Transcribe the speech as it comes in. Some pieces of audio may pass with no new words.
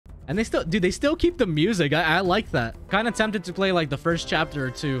And they still, dude, they still keep the music. I like that. Kind of tempted to play like the first chapter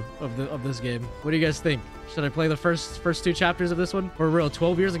or two of this game. What do you guys think? Should I play the first two chapters of this one? For real,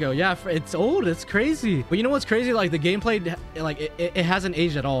 12 years ago. Yeah, it's old. It's crazy. But you know what's crazy? Like the gameplay, like it hasn't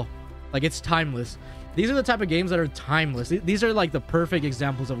aged at all. Like it's timeless. These are the type of games that are timeless. These are like the perfect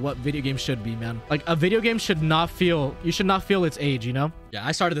examples of what video games should be, man. Like a video game should not feel, you should not feel its age, you know? Yeah,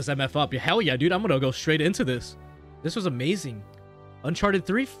 I started this MF up. Hell yeah, dude. I'm gonna go straight into this. This was amazing. Uncharted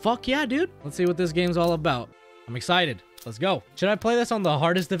 3? Fuck yeah, dude. Let's see what this game's all about. I'm excited. Let's go. Should I play this on the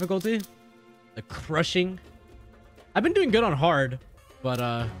hardest difficulty? The crushing. I've been doing good on hard, but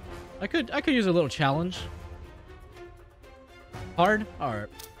I could use a little challenge. Hard? Alright.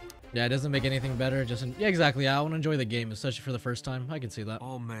 Yeah, it doesn't make anything better. Just yeah, exactly. I want to enjoy the game, especially for the first time. I can see that.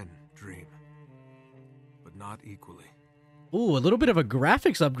 All men dream, but not equally. Ooh, a little bit of a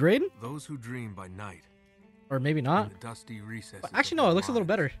graphics upgrade. Those who dream by night, or maybe not. in the dusty recesses Actually, no, it looks a little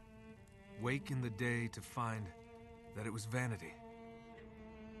better. Wake in the day to find that it was vanity.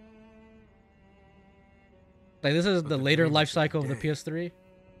 Like this is the later life cycle of the PS3.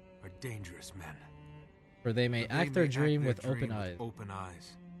 Are dangerous men. Where they may act their dream with open eyes. Open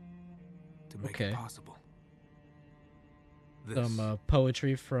eyes. To make it possible. This Some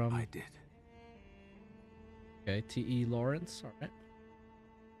poetry from. I did. Okay, T.E. Lawrence. All right.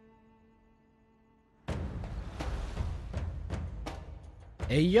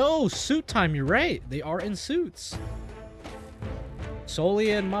 Hey yo, suit time. You're right. They are in suits.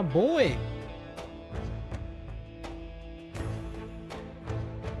 Sully and my boy.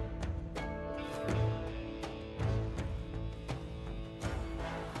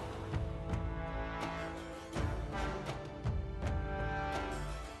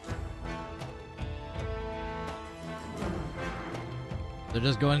 They're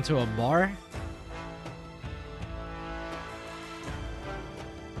just going to a bar.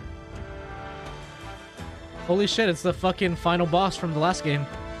 Holy shit, it's the fucking final boss from the last game.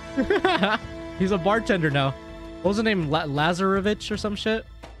 He's a bartender now. What was the name? Lazarevich or some shit?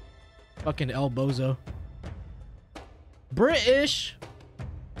 Fucking El Bozo. British!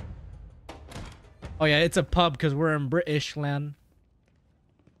 Oh yeah, it's a pub because we're in British land.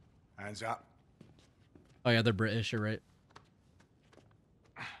 Hands up. Oh yeah, they're British, you're right.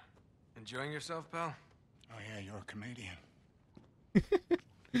 Enjoying yourself, pal? Oh yeah, you're a comedian.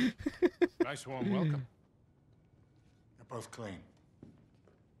 Nice warm welcome. They're both clean.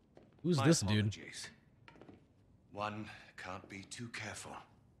 Who's My this dude? apologies. One can't be too careful.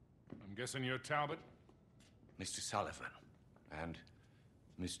 I'm guessing you're Talbot? Mr. Sullivan and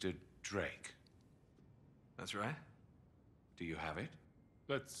Mr. Drake. That's right. Do you have it?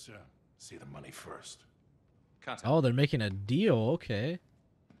 Let's see the money first. Cut it. Oh, they're making a deal. Okay.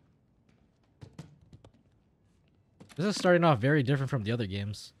 This is starting off very different from the other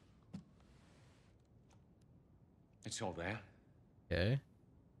games. It's all there. Okay.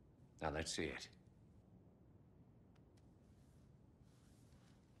 Now let's see it.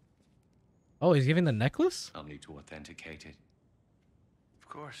 Oh, he's giving the necklace? I'll need to authenticate it. Of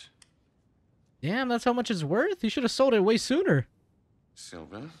course. Damn, that's how much it's worth? You should have sold it way sooner.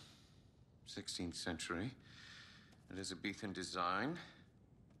 Silver, 16th century, Elizabethan design,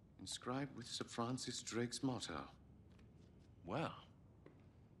 inscribed with Sir Francis Drake's motto. Well,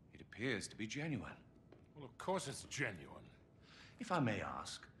 it appears to be genuine. Well, of course it's genuine. If I may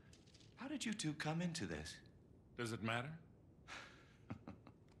ask, how did you two come into this? Does it matter?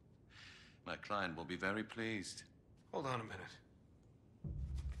 My client will be very pleased. Hold on a minute.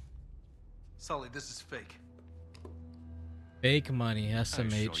 Sully, this is fake. Fake money, I assure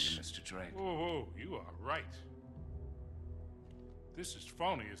you, SMH. Mr. Drake. Whoa, whoa, you are right. This is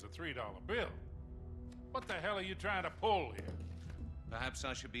phony as a $3 bill. What the hell are you trying to pull here? Perhaps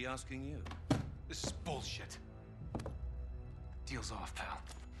I should be asking you. This is bullshit. Deal's off, pal.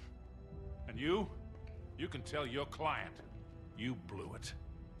 And you? You can tell your client. You blew it.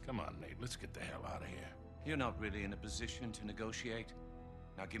 Come on, Nate, let's get the hell out of here. You're not really in a position to negotiate.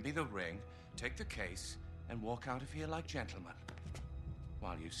 Now give me the ring, take the case, and walk out of here like gentlemen.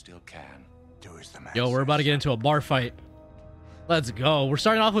 While you still can. Do as the man Yo, we're about to get into a bar fight. Let's go. We're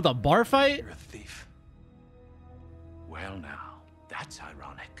starting off with a bar fight? You're a thief. Well now, that's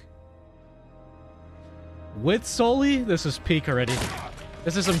ironic. With Sully? This is peak already.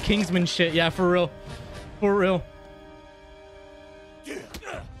 This is some Kingsman shit. Yeah, for real. For real.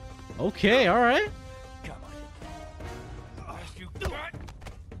 Okay, alright.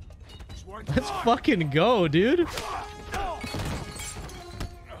 Let's fucking go, dude.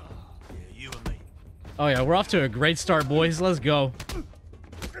 Oh yeah, we're off to a great start, boys. Let's go.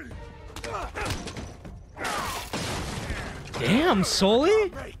 Damn,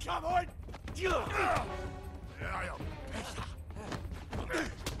 Sully? Come on!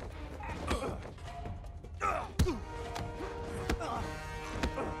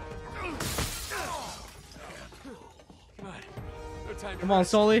 Come on,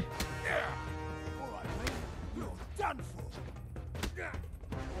 Sully.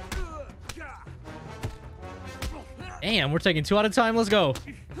 Damn, we're taking 2 at a time. Let's go.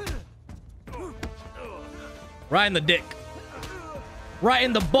 Right in the dick. Right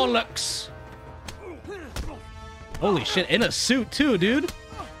in the bollocks. Holy shit, in a suit too, dude.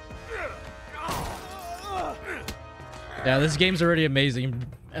 Yeah, this game's already amazing.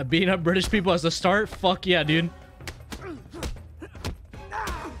 Beating up British people as the start? Fuck yeah, dude. Come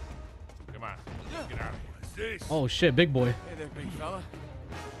on, get out of here. Oh shit, big boy. Hey there, big fella.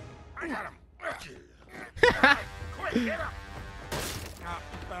 I got him. Quick, get up.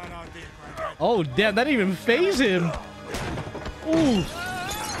 Oh damn, that didn't even phase him. Ooh.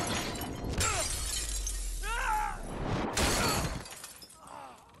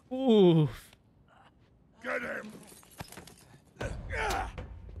 Ooh. Get him.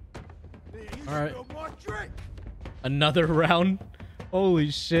 All right. Another round.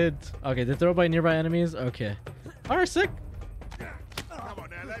 Holy shit. Okay, they throw by nearby enemies. Okay. All right, sick. Come on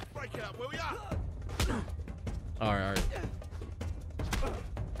now, let's break it up. Where we are? All right, all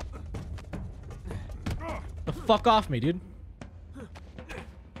right. The fuck off me, dude.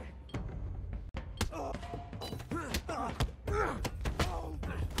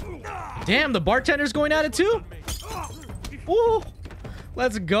 Damn, the bartender's going at it too? Ooh,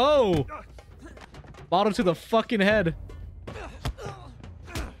 let's go. Bottle to the fucking head.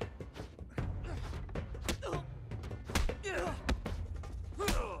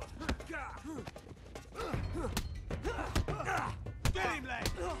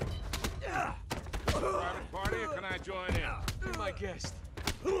 Private party, or can I join in? You're my guest.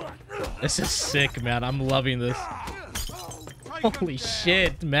 This is sick, man. I'm loving this. Holy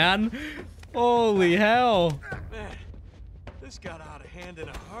shit, man. Holy hell. Man, this got out of hand in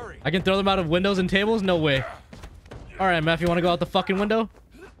a hurry. I can throw them out of windows and tables? No way. All right, Matt, you want to go out the fucking window?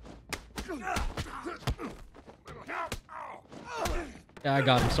 Yeah, I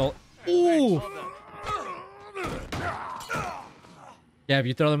got him, Soul. Ooh. Yeah, if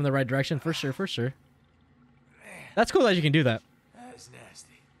you throw them in the right direction, for sure, for sure. That's cool that you can do that. That's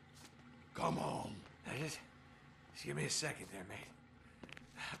nasty. Come on. Now just give me a second there, mate.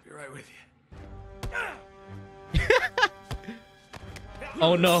 I'll be right with you.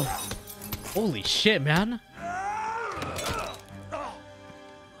 Oh no. Holy shit, man.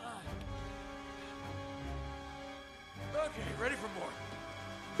 Okay, ready for more.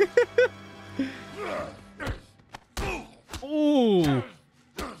 Ooh.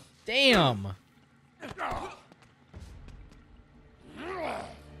 Damn.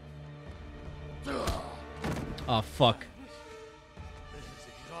 Oh, fuck. This is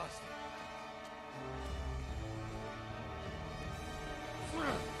exhausting.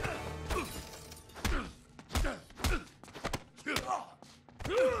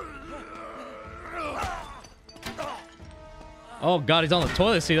 Oh god, he's on the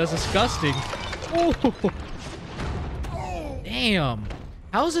toilet seat. That's disgusting. Ooh. Damn.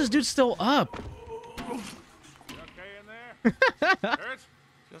 How is this dude still up? You okay in there? Hurt?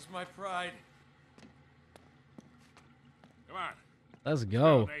 Just my pride. Come on. Let's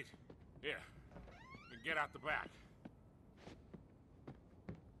go. Nate. Here. You can get out the back.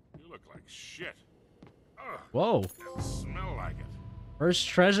 You look like shit. Ugh. Whoa. Doesn't smell like it. First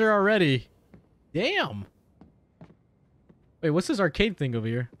treasure already. Damn. Wait, what's this arcade thing over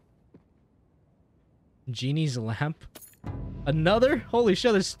here? Genie's lamp. Another? Holy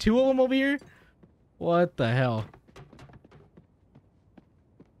shit, there's 2 of them over here? What the hell?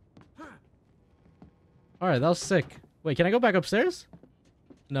 Alright, that was sick. Wait, can I go back upstairs?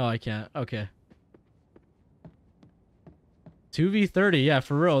 No, I can't. Okay. 2v30, yeah,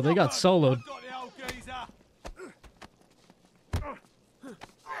 for real. They got soloed.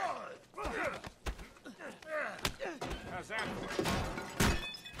 How's that?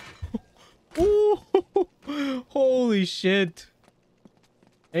 Ooh, holy shit.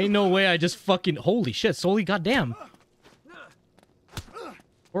 Ain't no way I just fucking... Holy shit, Sully, goddamn.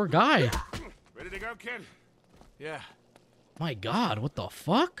 Poor guy. Ready to go, kid? Yeah. My god, what the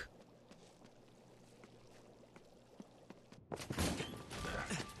fuck?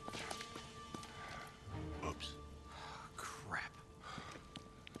 Oops. Crap.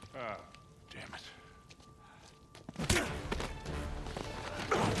 Oh, damn it.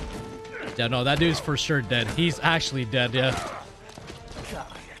 Yeah, no, that dude's for sure dead. He's actually dead, yeah. Come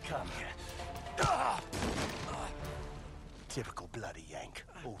here, come here. Typical bloody Yank.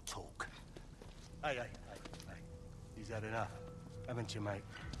 All Hey, hey, hey, hey. He's had enough, haven't you, mate?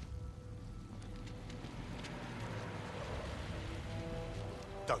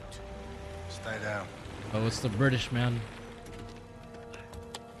 Don't. Stay down. Oh, it's the British man.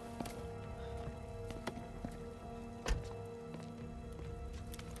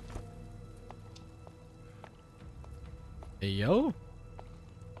 Hey, yo.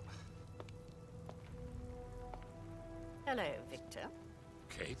 Hello, Victor.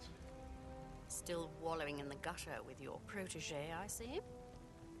 Kate? Still wallowing in the gutter with your protege, I see.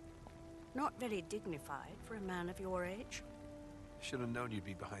 Not very dignified for a man of your age. Should have known you'd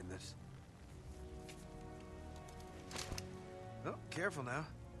be behind this. Oh, careful now.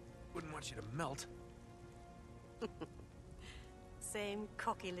 Wouldn't want you to melt. Same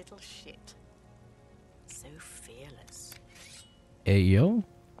cocky little shit. So fearless. Hey, yo.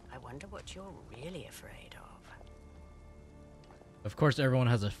 I wonder what you're really afraid of. Of course, everyone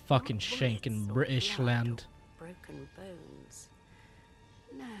has a fucking Not shank in bullets or British blood land. or broken bones.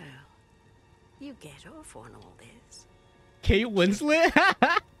 No. You get off on all this. Kate Winslet?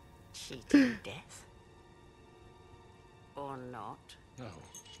 Cheating death. Or not. No.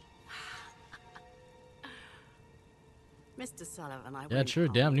 Mr. Sullivan, I Yeah, won't true.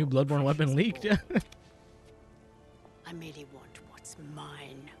 harm Damn, new your Bloodborne weapon precious leaked. boy. I merely want what's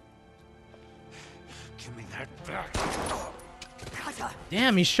mine. Give me that back. Cutter!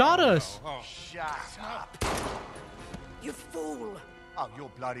 Damn, he shot us. Shut up. You fool! Oh, you're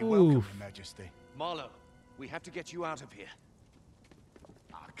bloody welcome, Oof. Your Majesty. Marlowe, we have to get you out of here.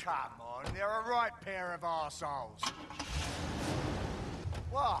 Oh, come on. They're a right pair of arseholes.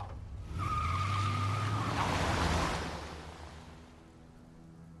 What?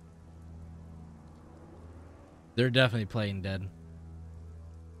 They're definitely playing dead.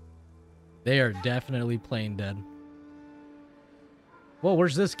 They are definitely playing dead. Whoa,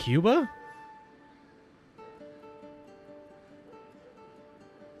 where's this? Cuba?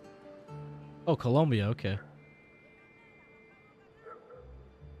 Oh, Colombia, okay.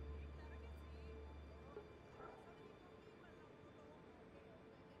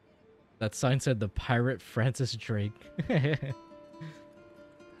 That sign said the pirate Francis Drake.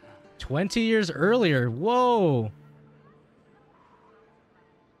 20 years earlier. Whoa.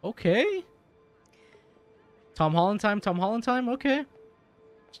 Okay. Tom Holland time. Tom Holland time. Okay.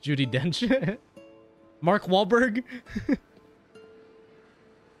 It's Judi Dench. Mark Wahlberg.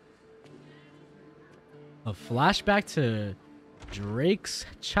 A flashback to Drake's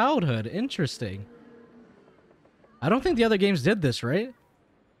childhood. Interesting. I don't think the other games did this, right?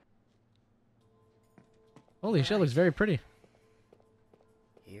 Holy shit, looks very pretty.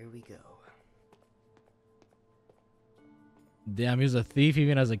 Here we go. Damn, he was a thief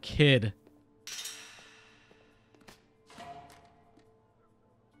even as a kid.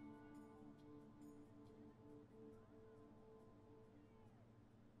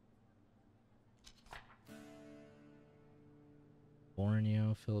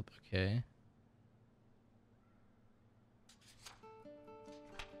 Borneo, Philip, okay.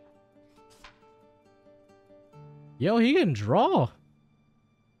 Yo, he can draw.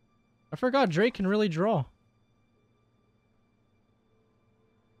 I forgot Drake can really draw.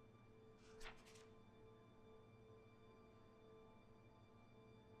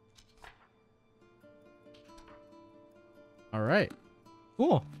 All right.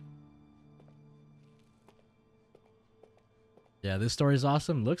 Cool. Yeah, this story is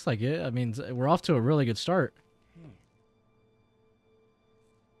awesome. Looks like it. I mean, we're off to a really good start.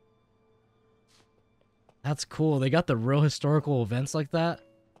 That's cool. They got the real historical events like that.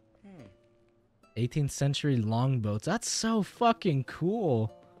 18th century longboats. That's so fucking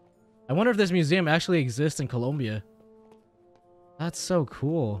cool. I wonder if this museum actually exists in Colombia. That's so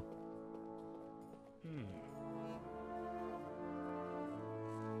cool.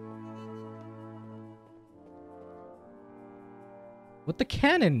 What the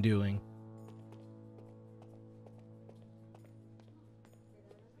cannon doing?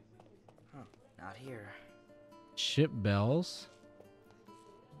 Huh, not here. Ship bells.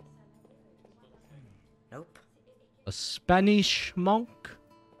 Nope. A Spanish monk.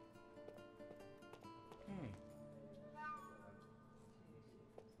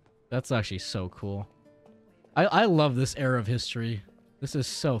 That's actually so cool. I love this era of history. This is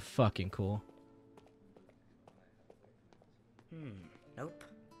so fucking cool. Nope.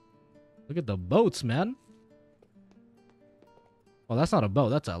 Look at the boats, man. Well, that's not a boat.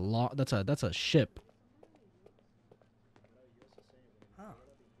 That's a ship. Huh.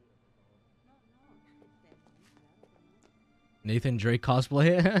 Nathan Drake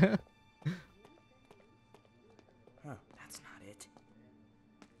cosplay. Huh, that's not it.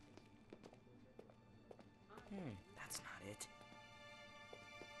 That's not it.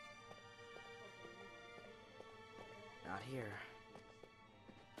 Not here.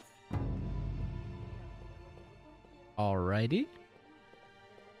 Alrighty.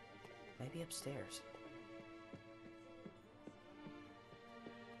 Maybe upstairs.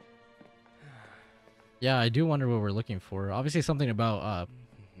 Yeah, I do wonder what we're looking for. Obviously something about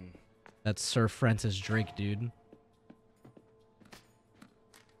that Sir Francis Drake dude.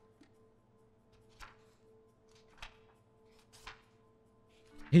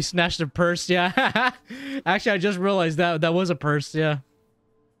 He snatched a purse, yeah. Actually, I just realized that was a purse, yeah.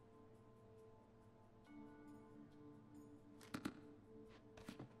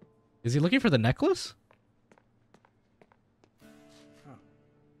 Is he looking for the necklace? Huh.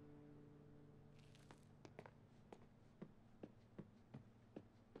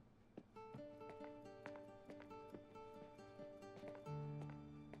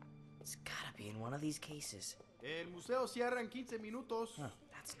 It's gotta be in one of these cases. El museo cierra en 15 minutos. Huh,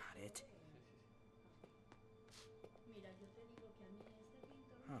 that's not it.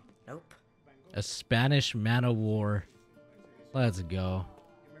 Huh, nope. A Spanish man of war. Let's go.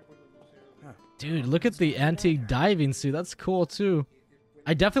 Huh. Dude, look at the antique diving suit. That's cool too.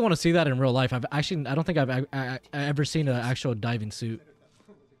 I definitely want to see that in real life. I don't think I've ever seen an actual diving suit.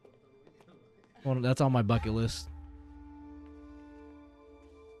 Well, that's on my bucket list.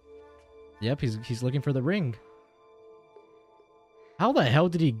 Yep, he's looking for the ring. How the hell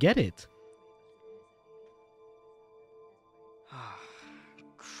did he get it? Ah,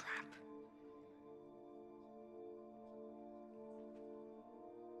 crap.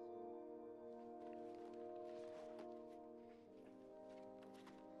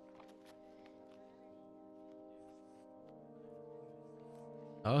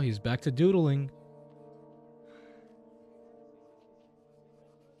 Oh, he's back to doodling.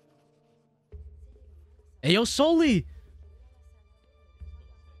 Hey, yo, Sully!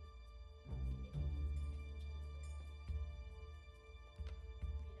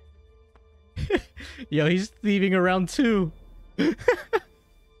 Yo, he's thieving around too.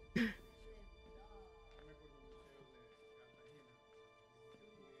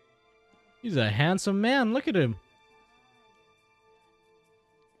 He's a handsome man. Look at him.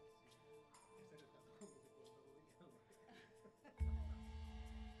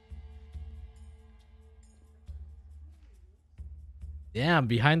 Damn,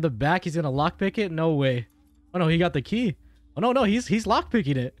 behind the back, he's gonna lockpick it? No way. Oh no, he got the key. Oh no, he's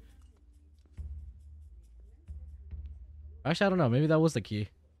lockpicking it. Actually, I don't know. Maybe that was the key.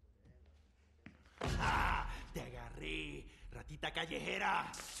 Ah, te agarré, ratita callejera.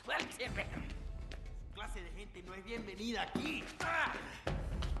 Suélteme. Clase de gente no es bienvenida aquí. Ah.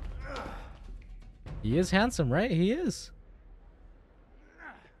 He is handsome, right? He is.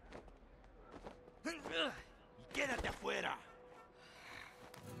 Quédate afuera.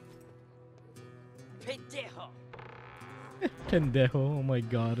 Pendejo! Pendejo. Oh my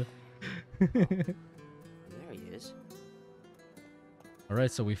god. There he is. All right,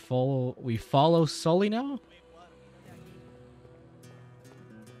 so we follow Sully now.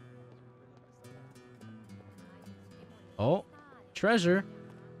 Oh, treasure.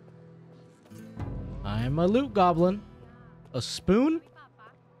 I'm a loot goblin. A spoon?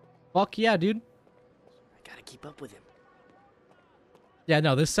 Fuck yeah, dude. I gotta keep up with him. Yeah,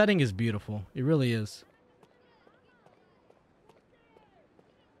 no, this setting is beautiful. It really is.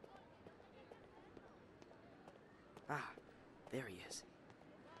 Ah, there he is.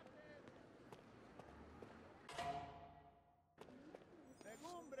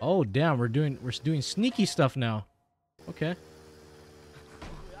 Oh, damn, we're doing sneaky stuff now. Okay.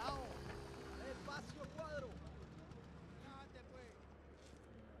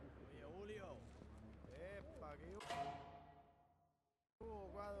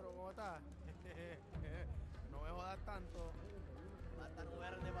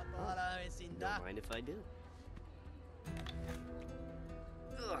 Don't mind if I do.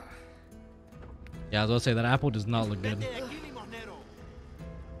 Ugh. Yeah, I was gonna say that apple does not look good.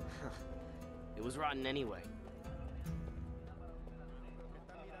 It was rotten anyway.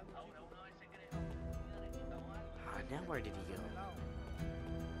 Now where did he go?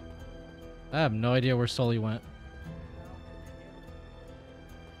 I have no idea where Sully went.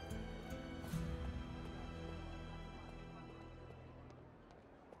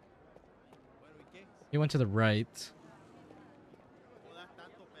 He went to the right.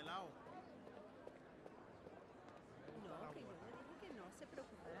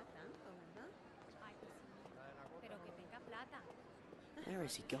 Where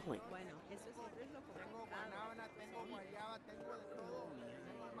is he going?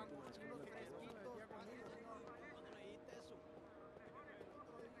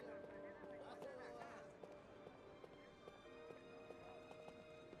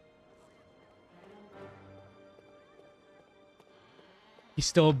 He's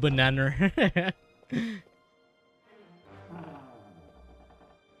still a banana. You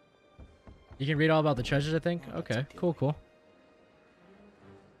can read all about the treasures, I think. Okay, cool, cool.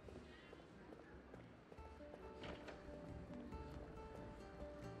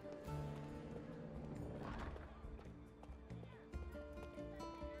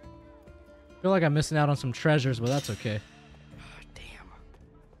 I feel like I'm missing out on some treasures, but that's okay. Damn.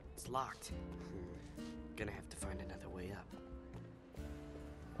 It's locked. Gonna have to find another way up.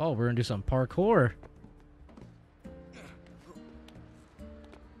 Oh, we're gonna do some parkour.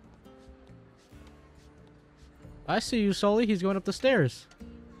 I see you, Sully. He's going up the stairs.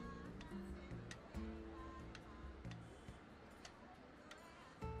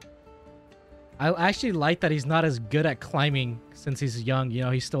 I actually like that he's not as good at climbing since he's young. You know,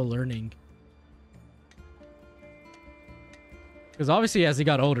 he's still learning. Because obviously as he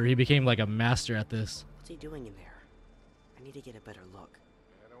got older, he became like a master at this. What's he doing in there? I need to get a better look.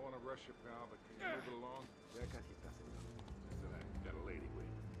 I don't want to rush you, pal, but can you move it along? Ya casi está, señor. Got a lady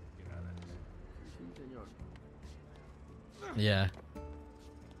waiting. Get out of this. Yeah.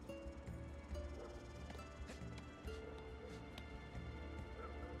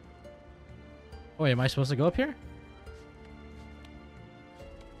 Oh, wait, am I supposed to go up here?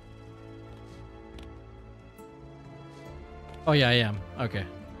 Oh, yeah, I am. Okay.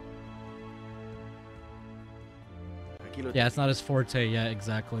 Yeah, it's not his forte. Yeah,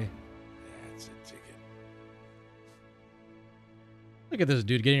 exactly. That's a ticket. Look at this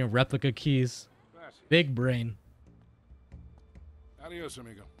dude getting replica keys. Gracias. Big brain. Adios,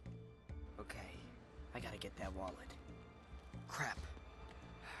 amigo. Okay, I gotta get that wallet. Crap.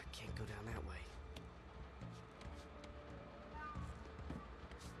 Can't go down that way.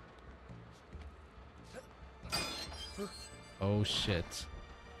 Oh, shit.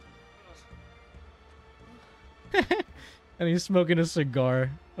 And he's smoking a cigar.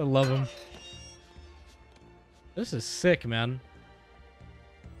 I love him. This is sick, man.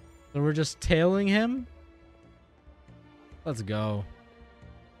 So we're just tailing him? Let's go.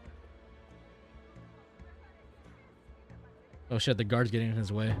 Oh shit, the guard's getting in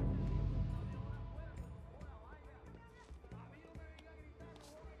his way.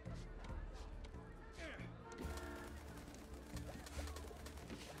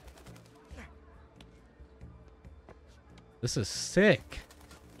 This is sick.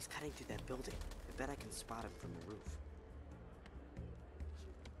 He's cutting through that building. I bet I can spot him from the roof.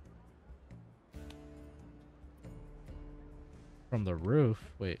 From the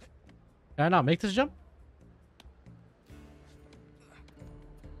roof? Wait. Can I not make this jump?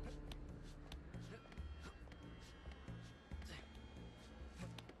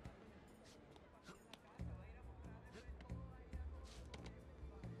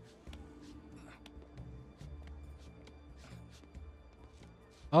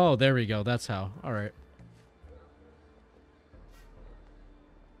 Oh, there we go. That's how. All right.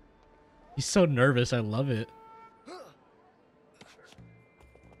 He's so nervous. I love it.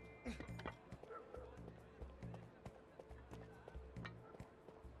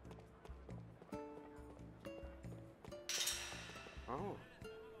 Oh,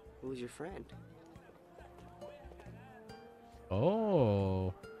 who's your friend?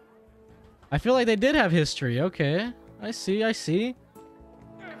 Oh. I feel like they did have history. Okay. I see. I see.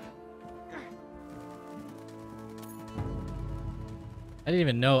 I didn't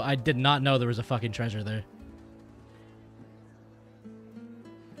even know. I did not know there was a fucking treasure there.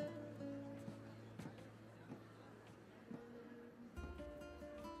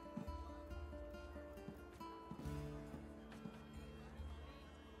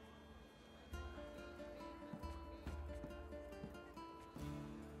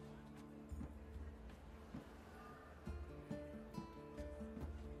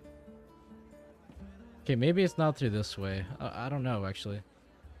 Okay, maybe it's not through this way. I don't know, actually.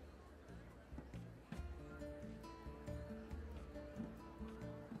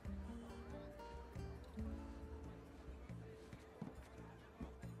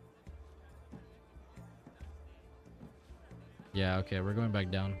 Yeah, okay, we're going back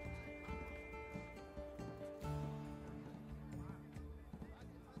down.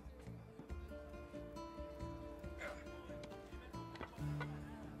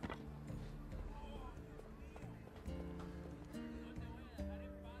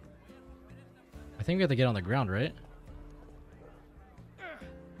 I think we have to get on the ground, right?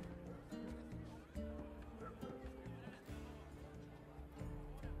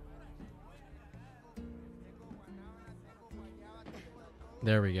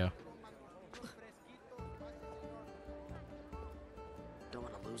 There we go. Don't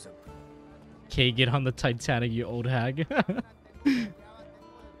want to lose him. Okay, get on the Titanic, you old hag.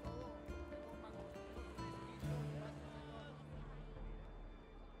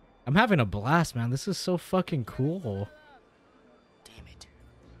 I'm having a blast, man. This is so fucking cool. Damn it.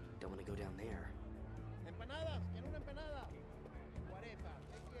 Don't want to go down there.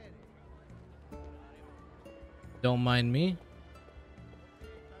 Don't mind me.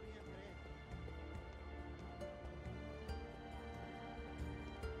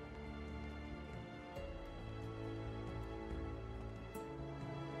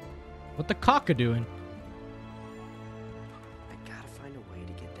 What the cock doing? I gotta find a way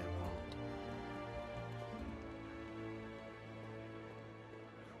to get that wallet.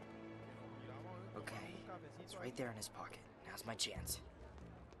 Okay, it's right there in his pocket. Now's my chance.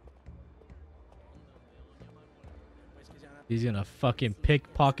 He's gonna fucking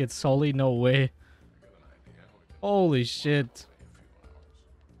pickpocket Sully? No way. Holy shit.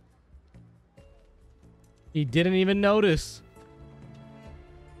 He didn't even notice.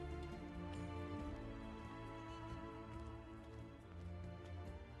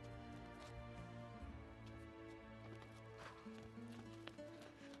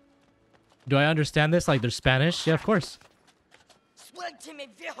 Do I understand this? Like they're Spanish? Yeah, of course. Suélteme,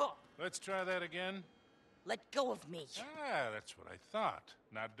 viejo. Let's try that again. Let go of me. Ah, that's what I thought.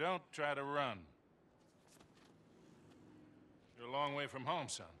 Now don't try to run. You're a long way from home,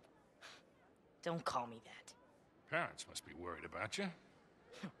 son. Don't call me that. Parents must be worried about you.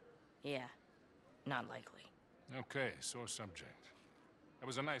 Yeah, not likely. Okay, sore subject. That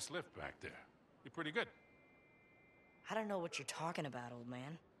was a nice lift back there. You're pretty good. I don't know what you're talking about, old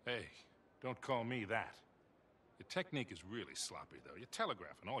man. Hey, don't call me that. Your technique is really sloppy, though. You're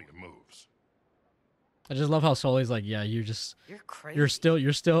telegraphing all your moves. I just love how Sully's like, yeah, you're crazy.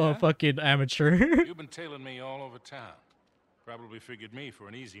 You're still a fucking amateur. You've been tailing me all over town. Probably figured me for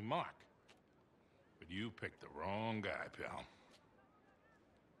an easy mark. But you picked the wrong guy, pal.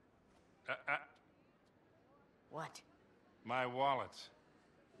 What? My wallet.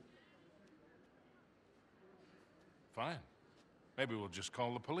 Fine. Maybe we'll just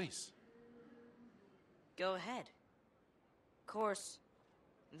call the police. Go ahead. Of course,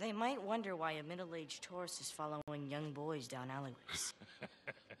 they might wonder why a middle-aged tourist is following young boys down alleyways.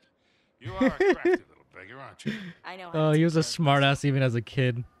 You are a crafty little beggar, aren't you? I know. Oh, he was a smartass even as a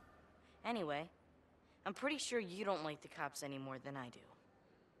kid. Anyway, I'm pretty sure you don't like the cops any more than I do.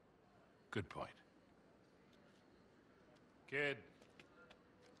 Good point. Kid.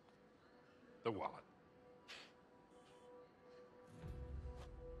 The wallet.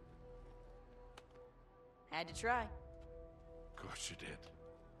 Had to try. Of course you did.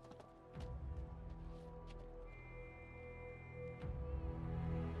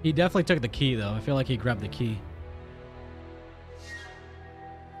 He definitely took the key, though. I feel like he grabbed the key.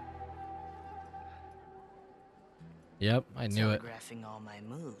 Yep, I knew it. Telegraphing all my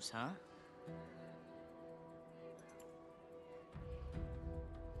moves, huh?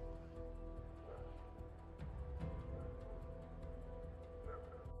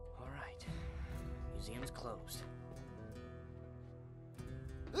 All right. Museum's closed.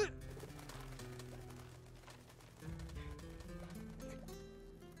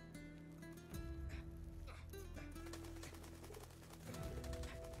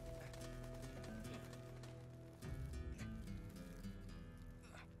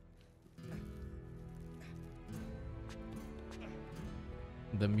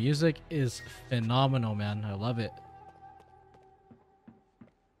 The music is phenomenal, man. I love it.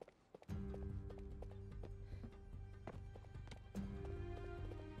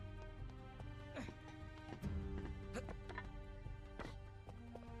 I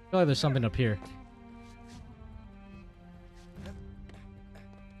feel like there's something up here.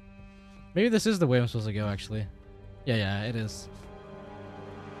 Maybe this is the way I'm supposed to go, actually. Yeah, it is.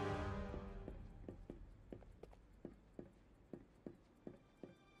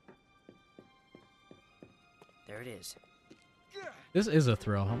 There it is. This is a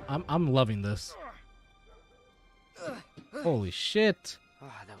thrill. I'm loving this. Holy shit. Ah,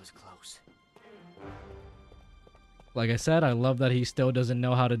 oh, that was close. Like I said, I love that he still doesn't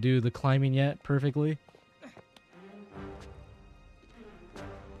know how to do the climbing yet perfectly.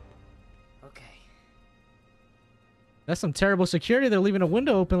 Okay. That's some terrible security. They're leaving a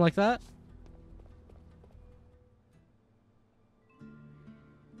window open like that.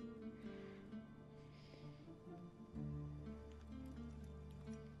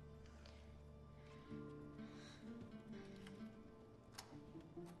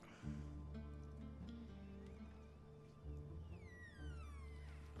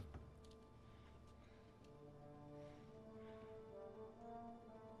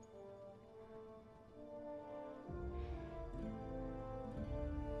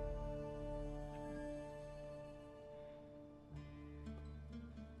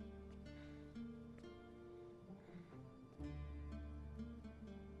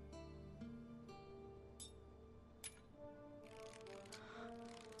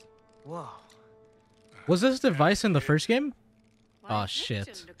 Whoa. Was this device in the first game? Why, Oh, shit.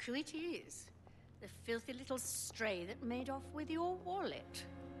 Victor, look who it is. The filthy little stray that made off with your wallet.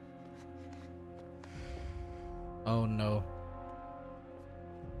 Oh, no.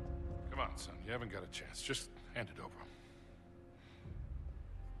 Come on, son. You haven't got a chance. Just hand it over.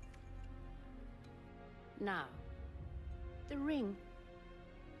 Now, the ring.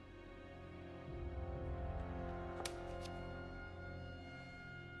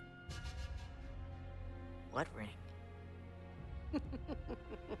 What ring?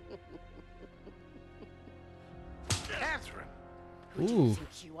 Catherine! Who do Ooh. you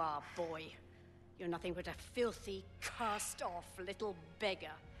think you are, boy? You're nothing but a filthy, cast-off little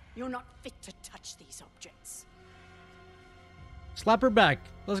beggar. You're not fit to touch these objects. Slap her back.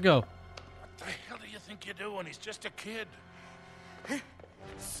 Let's go. What the hell do you think you're doing? He's just a kid.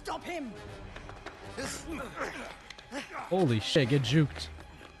 Stop him! Holy shit, get juked.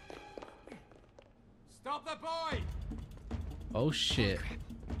 Stop the boy! Oh shit.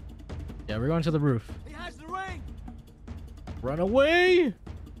 Yeah, we're going to the roof. He has the ring! Run away!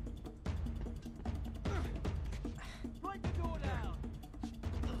 Break the door down!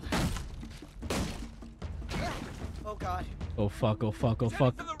 Oh god. Oh fuck, oh fuck, oh Take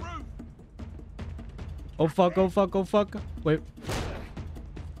fuck. it to the roof! Oh fuck, oh fuck, oh fuck. Wait.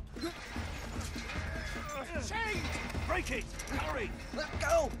 Change! Break it! Hurry! Let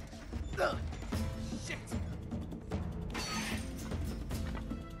go! Shit!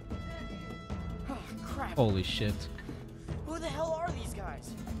 Oh, crap. Holy shit. Who the hell are these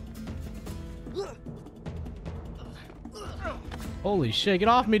guys? Holy shit, get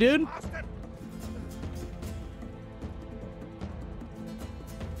off me, dude.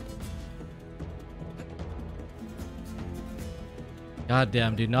 God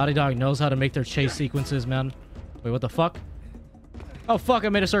damn, dude. Naughty Dog knows how to make their chase sequences, man. Wait, what the fuck? Oh, fuck, I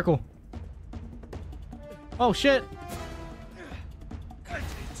made a circle. Oh, shit.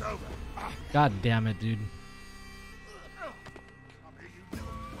 It's over. God damn it, dude. Come here, you little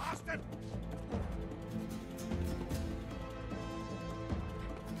bastard!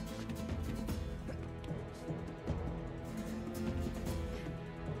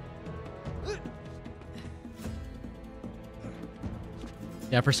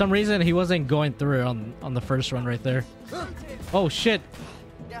 Yeah, for some reason, he wasn't going through on the first run right there. Oh, shit.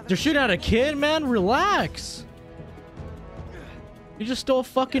 They're shooting at a kid, man? Relax. You just stole a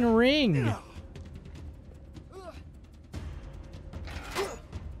fucking ring.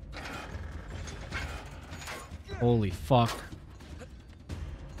 Holy fuck.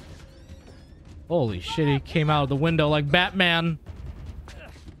 Holy shit, he came out of the window like Batman.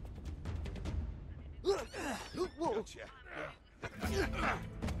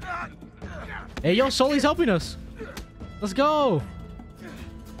 Hey, yo, Sully's helping us. Let's go.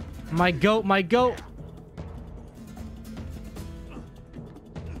 My goat, my goat.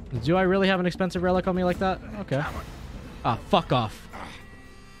 Do I really have an expensive relic on me like that? Okay. Ah, fuck off.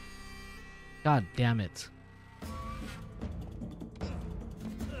 God damn it.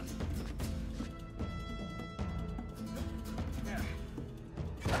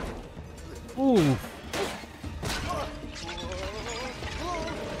 Ooh.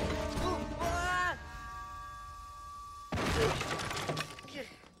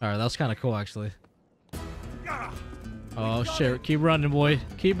 Alright, that was kind of cool, actually. Oh, shit. Keep running, boy.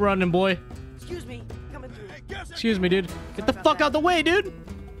 Keep running, boy. Excuse me. Coming through. Excuse me, dude. Get the fuck out the way, dude.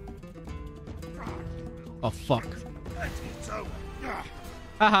 Oh, fuck.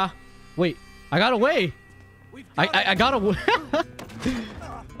 Haha. Wait. I got away. I got away.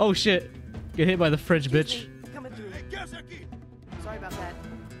 Oh, shit. Get hit by the fridge, bitch. Coming through. Sorry about that.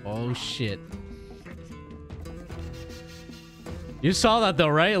 Oh, shit. You saw that, though,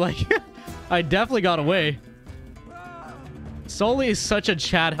 right? Like, I definitely got away. Sully is such a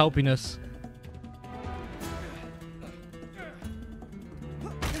Chad helping us.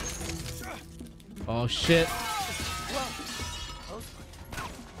 Oh, shit.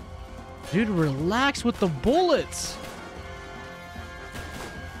 Dude, relax with the bullets.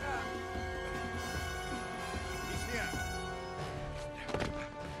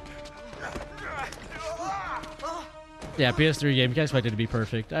 Yeah, PS3 game. You guys expect it to be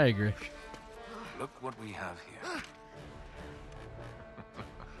perfect. I agree. Look what we have here.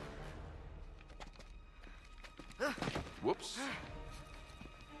 Whoops.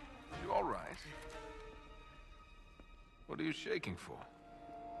 You all right? What are you shaking for?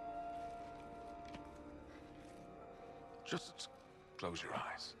 Just close your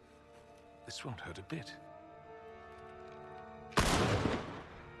eyes. This won't hurt a bit.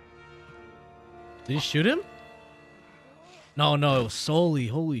 Did he shoot him? No, no, it was Sully.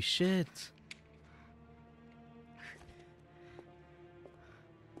 Holy shit.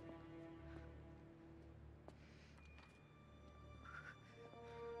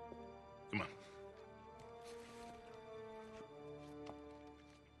 Come on.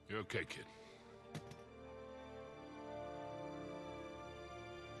 You're okay, kid.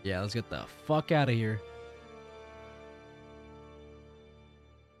 Yeah, let's get the fuck out of here.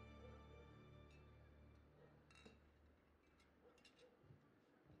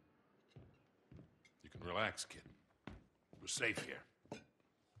 You can relax, kid. We're safe here.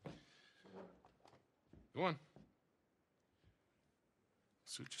 Go on.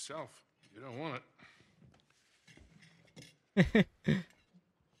 Suit yourself. You don't want it.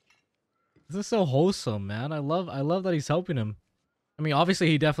 This is so wholesome, man. I love that he's helping him. I mean, obviously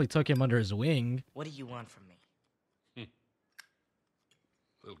he definitely took him under his wing. What do you want from me? A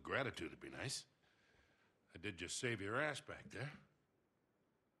little gratitude would be nice. I did just save your ass back there.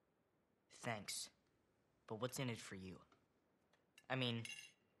 Thanks. But what's in it for you? I mean,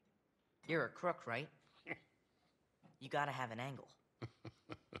 you're a crook, right? You gotta have an angle.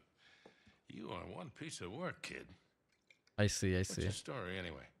 You are one piece of work, kid. I see. What's your story,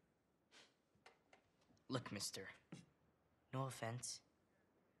 anyway? Look, mister. No offense,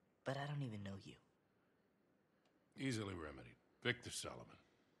 but I don't even know you. Easily remedied. Victor Sullivan.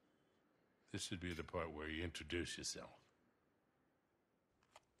 This should be the part where you introduce yourself.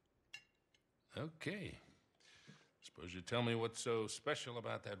 Okay. Suppose you tell me what's so special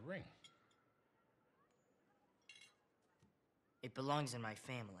about that ring. It belongs in my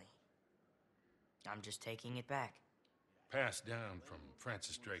family. I'm just taking it back. Passed down from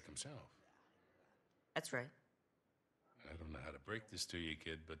Francis Drake himself. That's right. I don't know how to break this to you,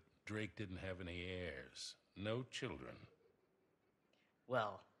 kid, but Drake didn't have any heirs. No children.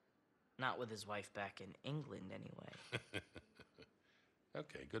 Well, not with his wife back in England, anyway.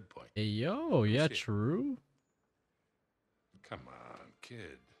 Okay, good point. Hey, yo, yeah, true. Come on,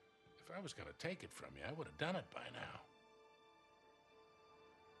 kid. If I was going to take it from you, I would have done it by now.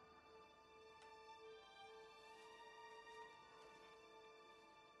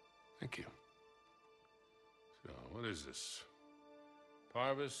 Thank you. So, what is this?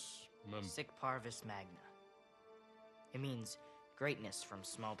 Parvis? Sic Parvis Magna. It means greatness from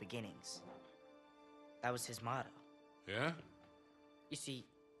small beginnings. That was his motto. Yeah? You see,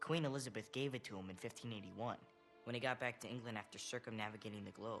 Queen Elizabeth gave it to him in 1581, when he got back to England after circumnavigating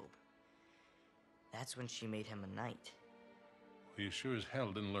the globe. That's when she made him a knight. Well, you sure as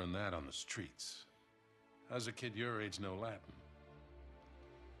hell didn't learn that on the streets. How's a kid your age know Latin?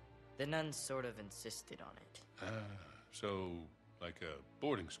 The nuns sort of insisted on it. So, like a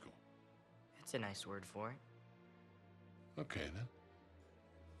boarding school? That's a nice word for it. Okay, then.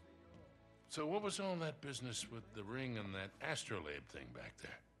 So what was all that business with the ring and that astrolabe thing back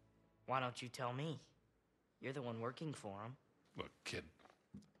there? Why don't you tell me? You're the one working for him. Look, kid.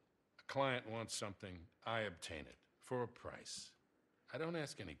 A client wants something, I obtain it. For a price. I don't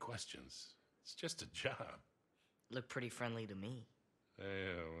ask any questions. It's just a job. Look pretty friendly to me. Yeah,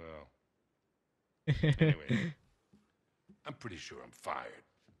 well. Anyway, I'm pretty sure I'm fired.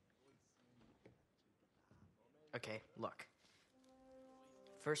 Okay, look.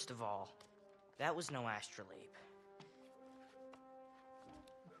 First of all, that was no astrolabe.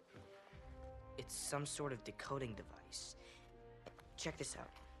 It's some sort of decoding device. Check this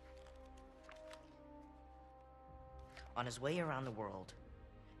out. On his way around the world,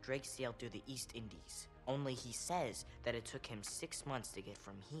 Drake sailed through the East Indies. Only he says that it took him 6 months to get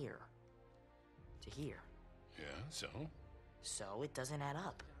from here to here. Yeah, so? So it doesn't add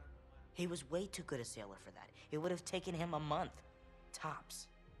up. He was way too good a sailor for that. It would have taken him a month, tops.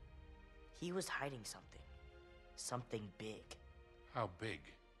 He was hiding something. Something big. How big?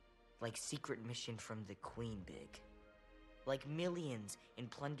 Like secret mission from the Queen big. Like millions in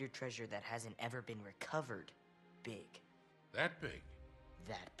plundered treasure that hasn't ever been recovered big. That big?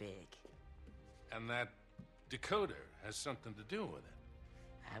 That big. And that decoder has something to do with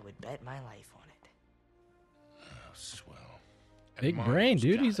it? I would bet my life on it. Oh, swell. And Big Marlo's brain,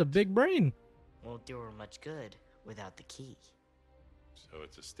 dude. got He's a it. big brain. Won't do her much good without the key. So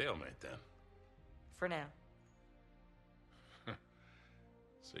it's a stalemate then? For now.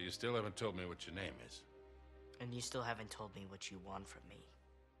 So you still haven't told me what your name is? And you still haven't told me what you want from me.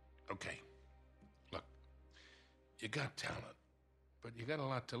 Okay. Look, you got talent, but you got a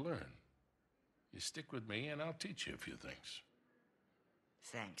lot to learn. You stick with me and I'll teach you a few things.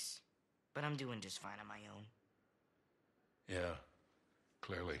 Thanks. But I'm doing just fine on my own. Yeah,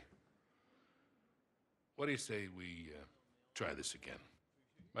 clearly. What do you say we try this again?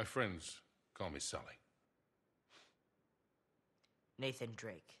 My friends call me Sully. Nathan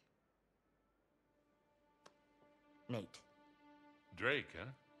Drake. Nate. Drake,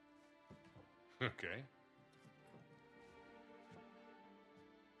 huh? Okay.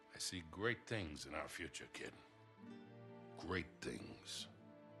 I see great things in our future, kid. Great things.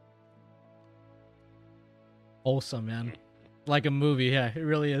 Wholesome, man. Like a movie, yeah. It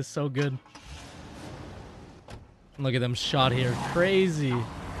really is so good. Look at them shot here. Crazy.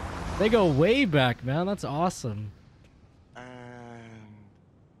 They go way back, man. That's awesome. And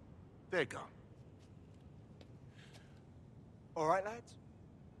they're gone. All right, lads?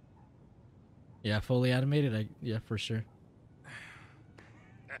 Yeah, fully animated. Yeah, for sure.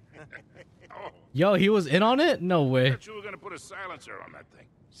 Yo, he was in on it? No way. I thought you were gonna put a silencer on that thing.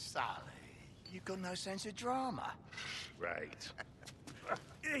 Sully, you got no sense of drama. Right. All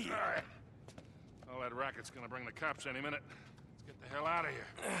right. All that racket's gonna bring the cops any minute. Let's get the hell out of here.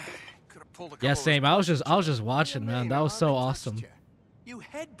 Could have pulled a Yeah, same. I was just watching, man. That was so awesome. You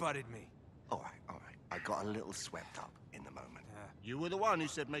headbutted me. All right, all right. I got a little swept up in the moment. You were the one who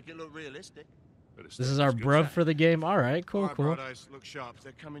said make it look realistic. This is our bruv for the game. All right, cool, cool. Eyes, look sharp.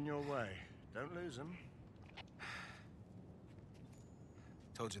 They're coming your way. Don't lose them.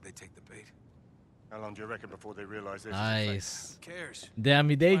 Told you they'd take the bait. How long do you reckon before they realize this? Nice. Who cares? Damn,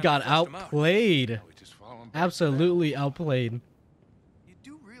 they got outplayed. We just follow 'em back. Absolutely outplayed. You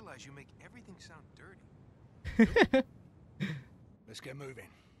do realize you make everything sound dirty. Let's get moving.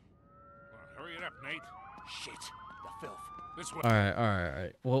 Well, hurry it up, Nate. Shit, the filth. This way. All right, all right, all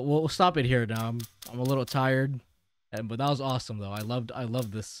right. We'll stop it here now. I'm a little tired, but that was awesome though. I love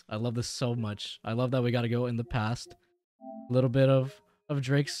this. I love this so much. I love that we got to go in the past. A little bit of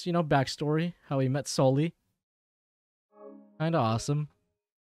Drake's, you know, backstory, how he met Sully. Kind of awesome.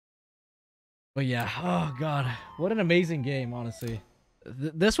 But yeah, oh god, what an amazing game, honestly.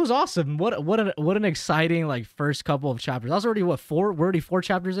 This was awesome. What an exciting like first couple of chapters. I was already we're already 4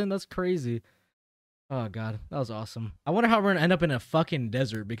 chapters in. That's crazy. Oh god, that was awesome. I wonder how we're gonna end up in a fucking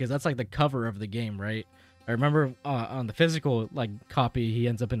desert, because that's like the cover of the game, right? I remember on the physical like copy, he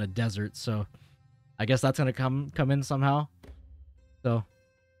ends up in a desert, so I guess that's gonna come in somehow. So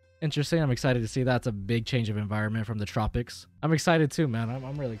interesting. I'm excited to see that. It's a big change of environment from the tropics. I'm excited too, man.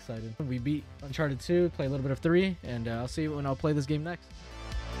 I'm really excited. We beat Uncharted 2, play a little bit of 3, and I'll see you when I'll play this game next.